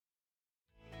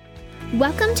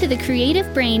Welcome to the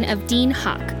creative brain of Dean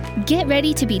Hawk. Get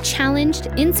ready to be challenged,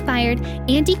 inspired,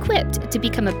 and equipped to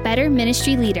become a better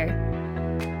ministry leader.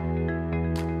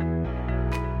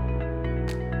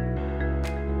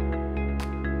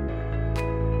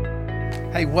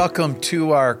 Hey, welcome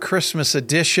to our Christmas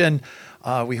edition.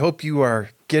 We hope you are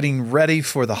getting ready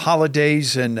for the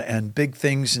holidays and big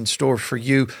things in store for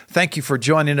you. Thank you for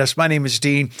joining us. My name is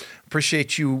Dean.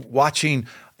 Appreciate you watching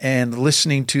and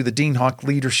listening to the Dean Hawk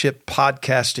Leadership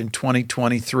Podcast in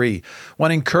 2023.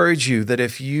 Want to encourage you that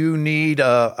if you need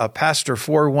a Pastor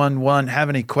 411, have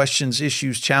any questions,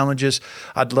 issues, challenges,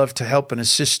 I'd love to help and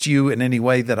assist you in any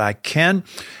way that I can.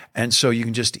 And so you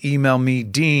can just email me,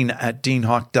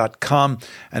 dean@deanhawk.com.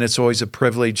 And it's always a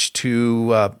privilege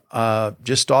to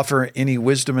just offer any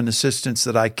wisdom and assistance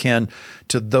that I can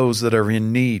to those that are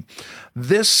in need.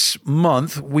 This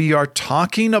month, we are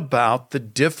talking about the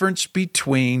difference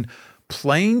between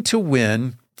playing to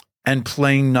win and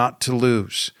playing not to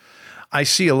lose. I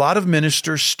see a lot of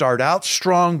ministers start out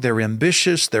strong, they're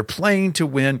ambitious, they're playing to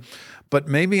win, but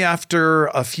maybe after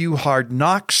a few hard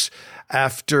knocks,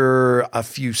 after a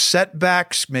few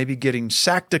setbacks, maybe getting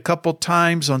sacked a couple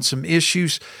times on some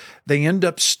issues, they end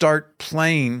up start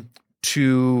playing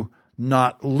to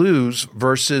not lose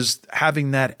versus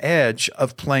having that edge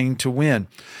of playing to win.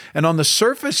 And on the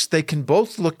surface, they can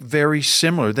both look very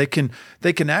similar. They can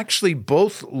actually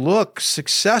both look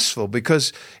successful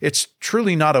because it's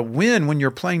truly not a win when you're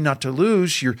playing not to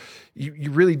lose. You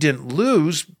really didn't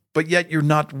lose, but yet you're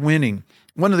not winning.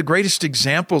 One of the greatest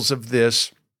examples of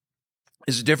this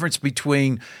is the difference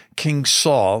between King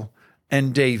Saul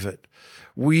and David.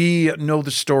 We know the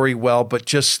story well, but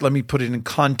just let me put it in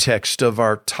context of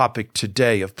our topic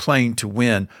today of playing to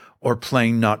win or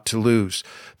playing not to lose.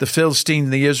 The Philistines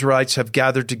and the Israelites have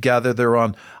gathered together. They're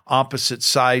on opposite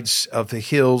sides of the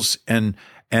hills and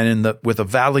with a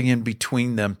valley in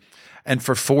between them. And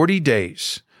for 40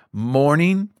 days,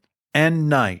 morning and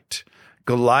night,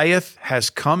 Goliath has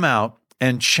come out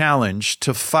and challenged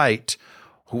to fight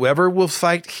whoever will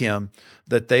fight him,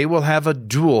 that they will have a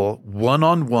duel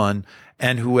one-on-one,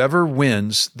 and whoever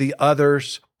wins, the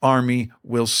other's army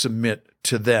will submit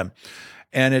to them.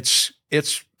 And it's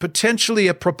potentially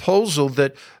a proposal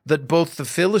that both the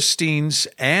Philistines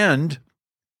and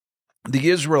the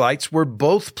Israelites were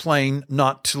both playing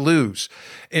not to lose.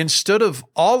 Instead of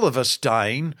all of us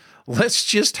dying, let's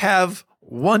just have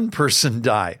one person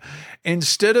die.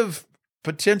 Instead of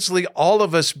potentially all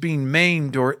of us being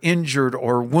maimed or injured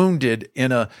or wounded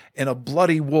in a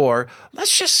bloody war,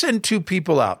 let's just send two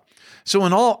people out. So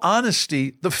in all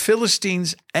honesty, the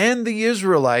Philistines and the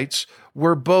Israelites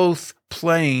were both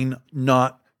playing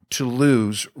not to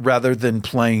lose rather than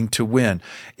playing to win.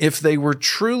 If they were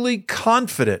truly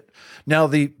confident, now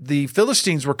the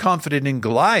Philistines were confident in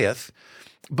Goliath,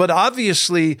 but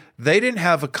obviously they didn't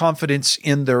have a confidence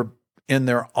in their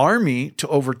army to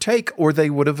overtake, or they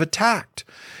would have attacked.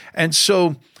 And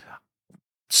so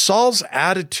Saul's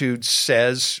attitude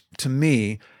says to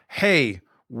me, hey,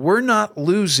 we're not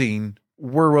losing,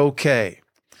 we're okay.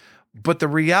 But the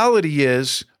reality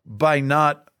is, by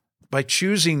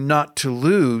choosing not to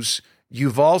lose,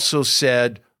 you've also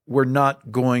said we're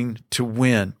not going to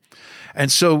win.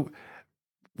 And so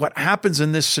what happens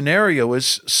in this scenario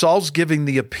is Saul's giving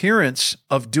the appearance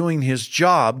of doing his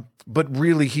job, but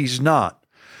really he's not,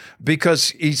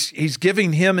 because he's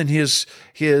giving him and his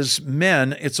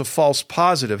men, it's a false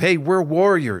positive. Hey, we're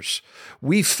warriors.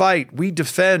 We fight. We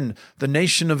defend the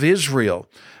nation of Israel.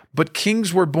 But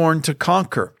kings were born to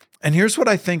conquer. And here's what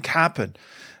I think happened,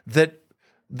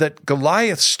 that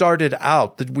Goliath started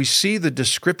out, that we see the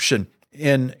description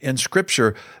in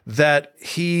Scripture that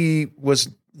he was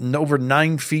over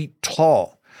 9 feet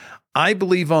tall. I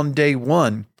believe on day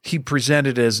one, he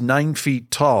presented as 9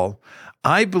 feet tall.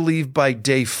 I believe by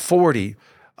day 40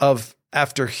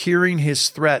 after hearing his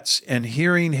threats and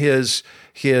hearing his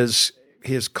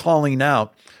calling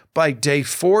out, by day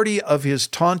 40 of his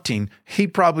taunting, he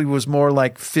probably was more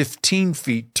like 15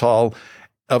 feet tall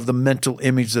of the mental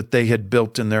image that they had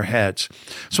built in their heads.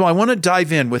 So I want to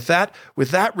dive in with that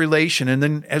relation. And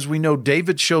then, as we know,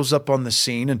 David shows up on the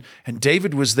scene, and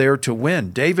David was there to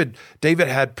win. David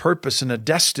had purpose and a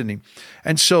destiny.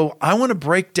 And so I want to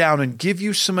break down and give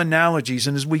you some analogies.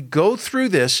 And as we go through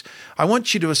this, I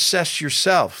want you to assess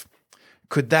yourself.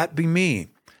 Could that be me?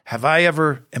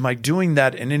 Am I doing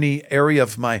that in any area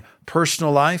of my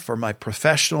personal life or my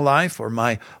professional life or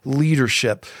my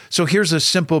leadership? So here's a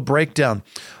simple breakdown.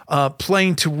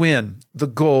 Playing to win, the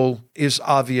goal is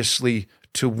obviously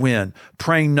to win.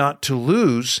 Praying not to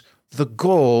lose, the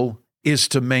goal is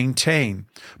to maintain.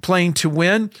 Playing to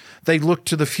win, they look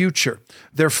to the future.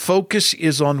 Their focus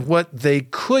is on what they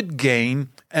could gain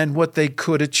and what they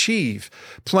could achieve.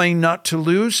 Playing not to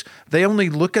lose, they only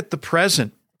look at the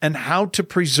present and how to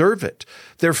preserve it.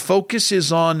 Their focus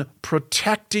is on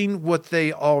protecting what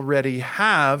they already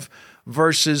have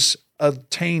versus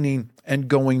obtaining and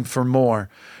going for more.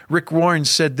 Rick Warren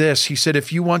said this. He said,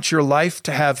 if you want your life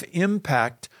to have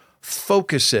impact,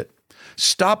 focus it.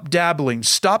 Stop dabbling.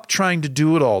 Stop trying to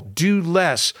do it all. Do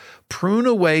less. Prune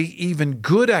away even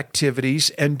good activities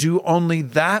and do only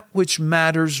that which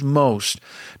matters most.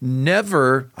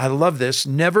 Never, I love this,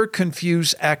 never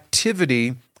confuse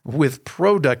activity with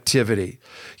productivity.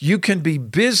 You can be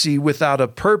busy without a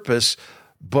purpose,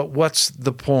 but what's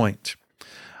the point?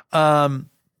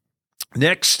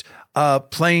 Next,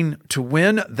 playing to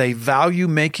win, they value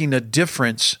making a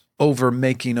difference over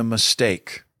making a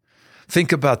mistake.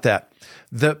 Think about that.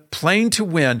 The playing to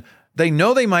win, they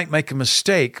know they might make a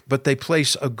mistake, but they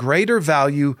place a greater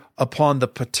value upon the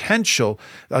potential,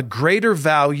 a greater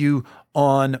value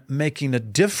on making a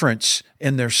difference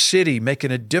in their city,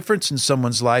 making a difference in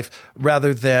someone's life,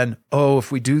 rather than, oh,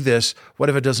 if we do this, what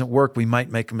if it doesn't work? We might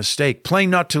make a mistake. Playing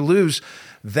not to lose,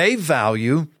 they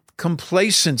value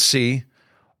complacency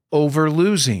over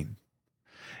losing.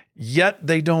 Yet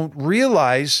they don't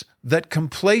realize that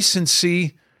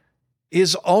complacency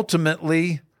is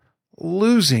ultimately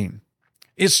losing.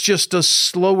 It's just a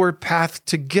slower path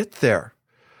to get there.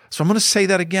 So I'm going to say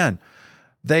that again.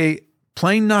 They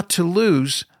playing not to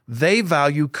lose, they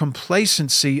value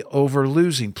complacency over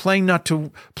losing. Playing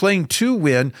to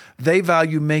win, they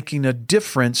value making a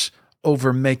difference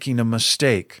over making a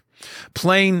mistake.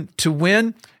 Playing to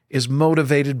win is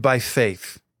motivated by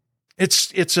faith.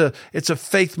 It's a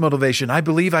faith motivation. I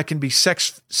believe I can be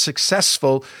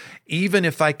successful even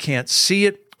if I can't see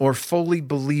it or fully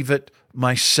believe it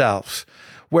myself.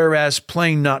 Whereas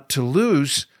playing not to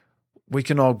lose, we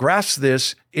can all grasp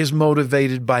this, is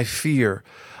motivated by fear.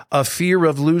 A fear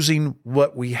of losing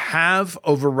what we have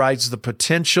overrides the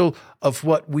potential of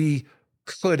what we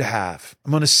could have.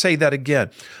 I'm going to say that again.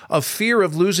 A fear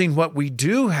of losing what we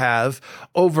do have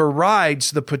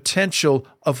overrides the potential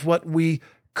of what we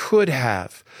could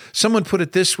have. Someone put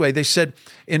it this way. They said,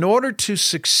 in order to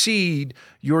succeed,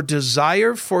 your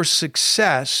desire for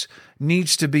success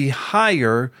needs to be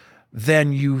higher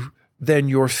than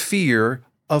your fear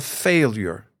of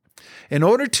failure. In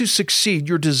order to succeed,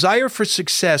 your desire for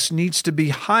success needs to be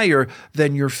higher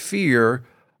than your fear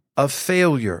of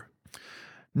failure.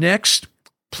 Next,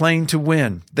 playing to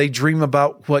win. They dream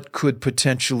about what could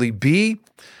potentially be.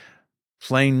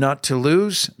 Playing not to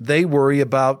lose, they worry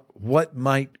about what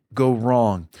might go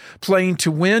wrong. Playing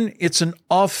to win, it's an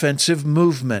offensive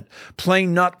movement.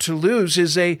 Playing not to lose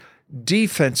is a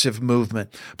defensive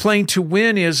movement. Playing to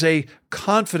win is a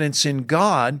confidence in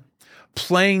God.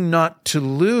 Playing not to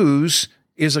lose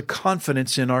is a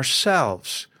confidence in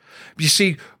ourselves. You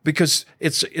see, because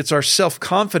it's our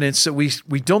self-confidence that we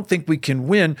don't think we can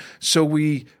win, so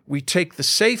we take the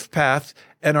safe path,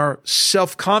 and our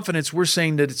self-confidence, we're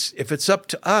saying that if it's up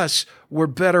to us, we're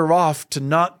better off to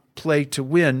not play to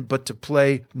win, but to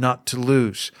play not to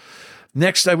lose.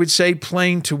 Next, I would say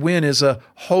playing to win is a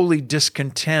holy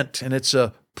discontent, and it's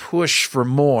a push for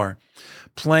more.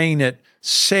 Playing it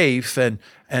safe and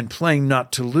playing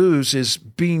not to lose is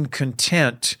being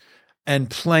content and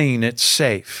playing it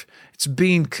safe. It's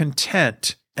being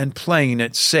content and playing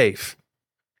it safe.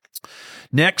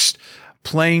 Next,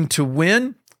 playing to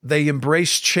win, they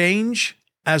embrace change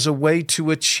as a way to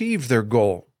achieve their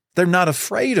goal. They're not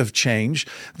afraid of change.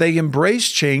 They embrace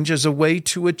change as a way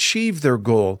to achieve their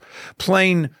goal.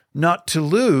 Playing not to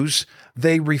lose,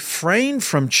 they refrain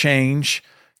from change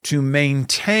to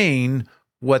maintain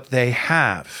what they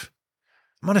have.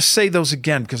 I'm going to say those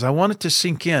again because I want it to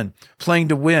sink in. Playing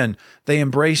to win, they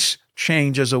embrace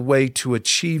change as a way to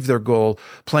achieve their goal.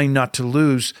 Playing not to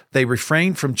lose, they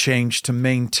refrain from change to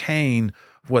maintain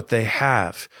what they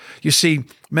have. You see,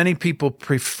 many people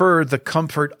prefer the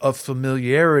comfort of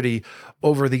familiarity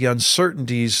over the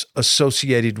uncertainties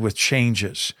associated with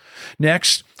changes.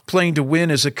 Next, playing to win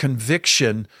is a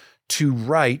conviction to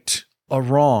right a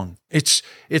wrong. It's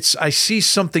I see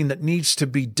something that needs to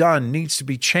be done, needs to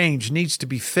be changed, needs to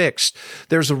be fixed.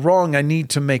 There's a wrong I need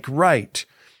to make right.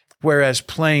 Whereas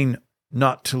playing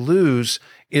not to lose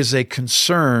is a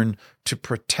concern to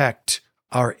protect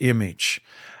our image.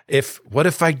 What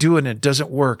if I do it and it doesn't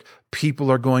work? People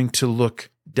are going to look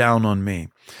down on me.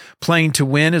 Playing to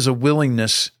win is a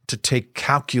willingness to take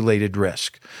calculated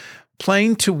risk.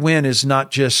 Playing to win is not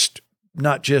just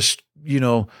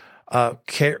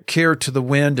care to the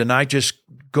wind and I just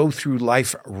go through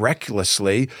life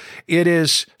recklessly. It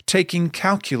is taking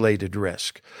calculated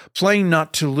risk. Playing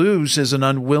not to lose is an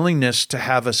unwillingness to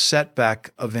have a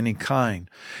setback of any kind.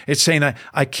 It's saying,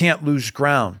 I can't lose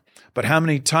ground. But how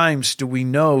many times do we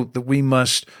know that we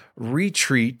must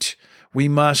retreat? We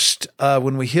must,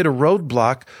 when we hit a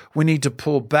roadblock, we need to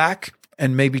pull back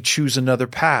and maybe choose another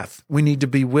path. We need to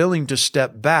be willing to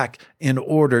step back in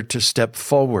order to step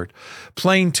forward.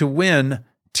 Playing to win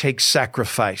takes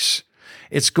sacrifice.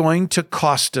 It's going to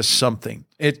cost us something.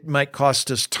 It might cost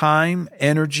us time,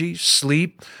 energy,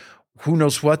 sleep, who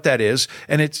knows what that is.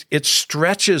 And it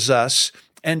stretches us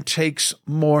and takes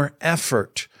more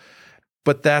effort.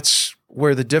 But that's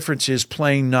where the difference is.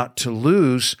 Playing not to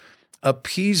lose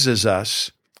appeases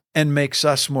us and makes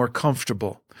us more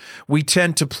comfortable. We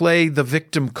tend to play the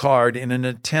victim card in an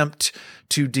attempt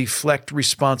to deflect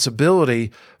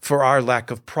responsibility for our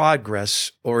lack of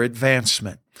progress or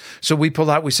advancement. So we pull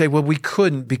out, we say, well, we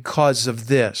couldn't because of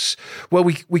this. Well,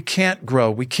 we can't grow,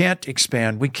 we can't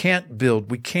expand, we can't build,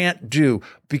 we can't do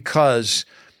because,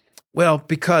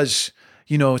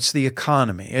 it's the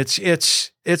economy.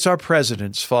 It's our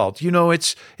president's fault.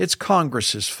 It's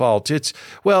Congress's fault. It's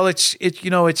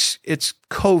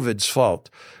COVID's fault.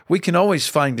 We can always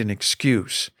find an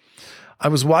excuse. I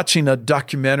was watching a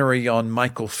documentary on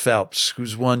Michael Phelps,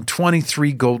 who's won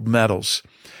 23 gold medals,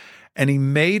 and he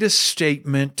made a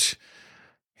statement.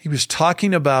 He was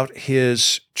talking about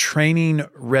his training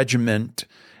regimen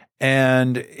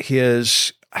and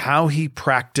how he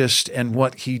practiced and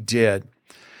what he did.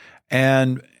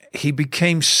 And he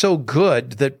became so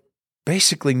good that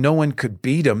basically no one could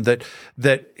beat him, that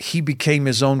he became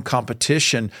his own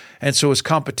competition. And so his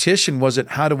competition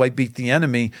wasn't how do I beat the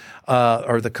enemy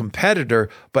or the competitor,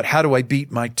 but how do I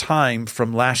beat my time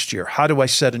from last year? How do I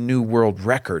set a new world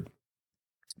record?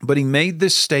 But he made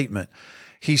this statement.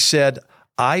 He said,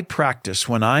 I practice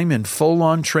when I'm in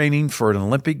full-on training for an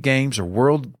Olympic Games or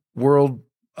world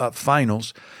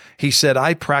finals. He said,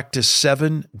 I practice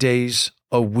 7 days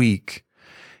a week.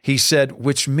 He said,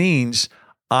 which means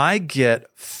I get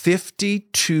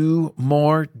 52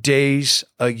 more days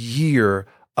a year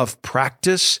of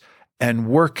practice and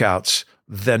workouts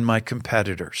than my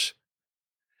competitors.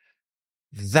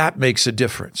 That makes a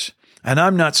difference. And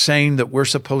I'm not saying that we're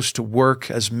supposed to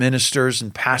work as ministers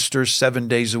and pastors 7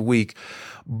 days a week,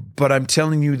 but I'm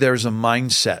telling you there's a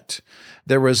mindset.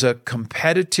 There was a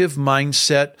competitive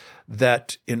mindset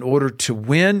that in order to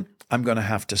win, I'm going to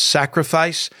have to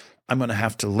sacrifice. I'm going to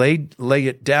have to lay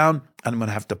it down, and I'm going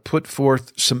to have to put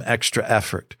forth some extra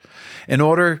effort. In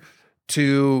order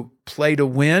to play to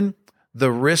win,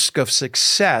 the risk of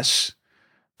success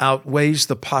outweighs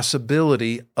the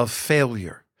possibility of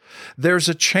failure. There's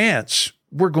a chance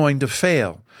we're going to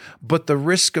fail, but the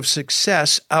risk of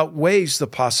success outweighs the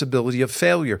possibility of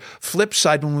failure. Flip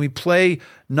side, when we play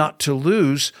not to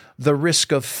lose, the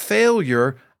risk of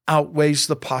failure outweighs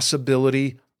the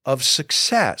possibility of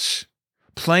success.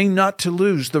 Playing not to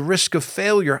lose, the risk of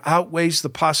failure outweighs the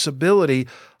possibility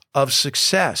of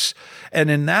success.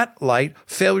 And in that light,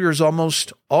 failure is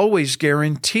almost always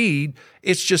guaranteed.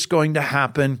 It's just going to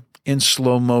happen in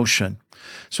slow motion.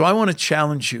 So I want to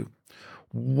challenge you.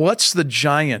 What's the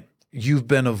giant you've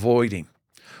been avoiding?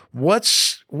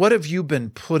 What have you been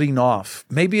putting off?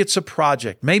 Maybe it's a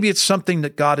project. Maybe it's something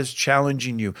that God is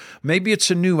challenging you. Maybe it's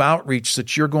a new outreach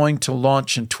that you're going to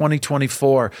launch in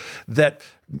 2024 that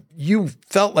you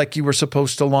felt like you were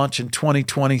supposed to launch in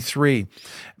 2023.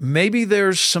 Maybe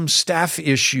there's some staff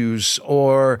issues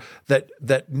or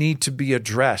that need to be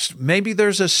addressed. Maybe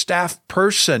there's a staff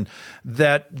person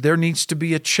that there needs to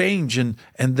be a change in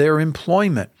their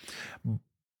employment.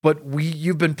 But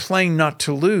you've been playing not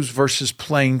to lose versus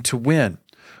playing to win.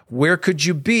 Where could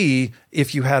you be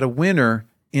if you had a winner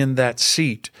in that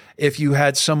seat? If you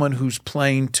had someone who's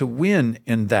playing to win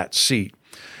in that seat?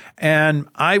 And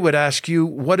I would ask you,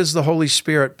 what has the Holy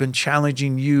Spirit been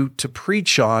challenging you to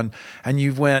preach on? And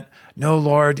you went, no,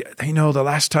 Lord, the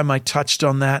last time I touched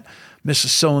on that, Mrs.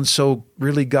 So-and-so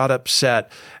really got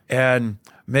upset. And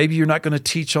maybe you're not going to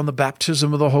teach on the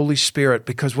baptism of the Holy Spirit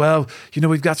because,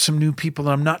 we've got some new people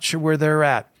and I'm not sure where they're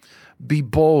at. Be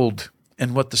bold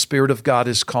in what the Spirit of God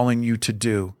is calling you to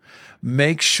do.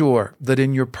 Make sure that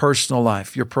in your personal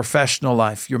life, your professional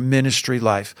life, your ministry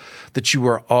life, that you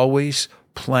are always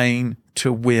playing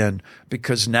to win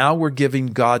because now we're giving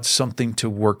God something to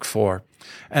work for.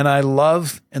 And I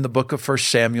love in the book of 1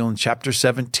 Samuel in chapter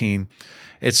 17,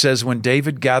 it says, when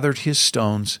David gathered his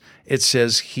stones, it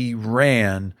says he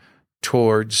ran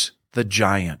towards the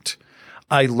giant.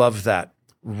 I love that.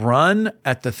 Run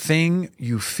at the thing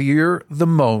you fear the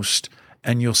most,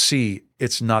 and you'll see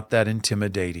it's not that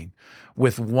intimidating.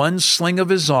 with one sling of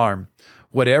his arm,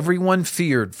 what everyone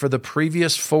feared for the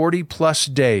previous 40 plus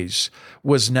days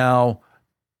was now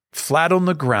flat on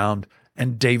the ground,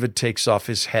 and David takes off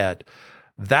his head.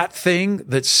 That thing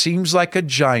that seems like a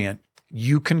giant,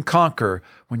 you can conquer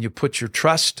when you put your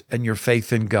trust and your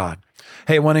faith in God.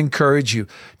 Hey, I want to encourage you.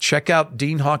 Check out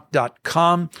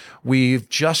deanhawk.com. We've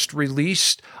just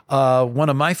released one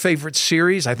of my favorite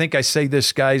series. I think I say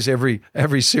this, guys, every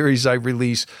series I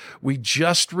release. We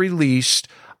just released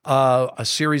a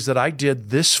series that I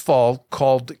did this fall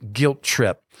called Guilt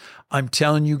Trip. I'm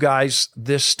telling you guys,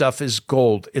 this stuff is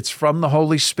gold. It's from the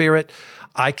Holy Spirit.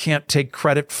 I can't take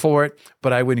credit for it,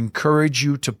 but I would encourage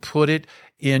you to put it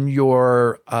in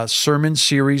your sermon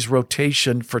series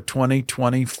rotation for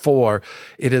 2024.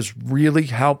 It has really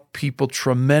helped people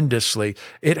tremendously.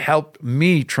 It helped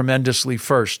me tremendously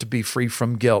first to be free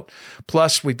from guilt.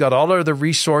 Plus, we've got all other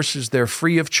resources. They're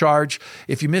free of charge.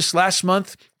 If you missed last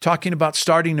month, talking about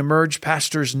starting Emerge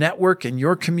Pastors Network in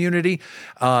your community,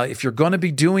 if you're going to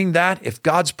be doing that, if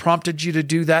God's prompted you to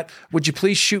do that, would you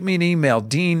please shoot me an email,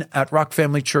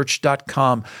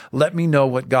 dean@rockfamilychurch.com. Let me know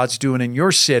what God's doing in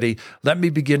your city. Let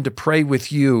me begin to pray with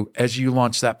you as you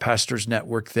launch that Pastors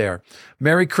Network there.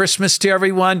 Merry Christmas to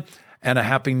everyone and a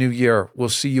Happy New Year. We'll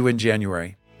see you in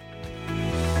January.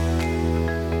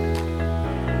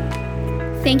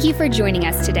 Thank you for joining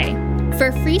us today. For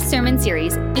a free sermon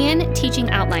series and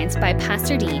teaching outlines by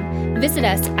Pastor Dean, visit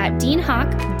us at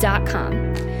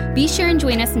deanhawk.com. Be sure and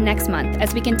join us next month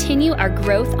as we continue our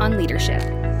growth on leadership.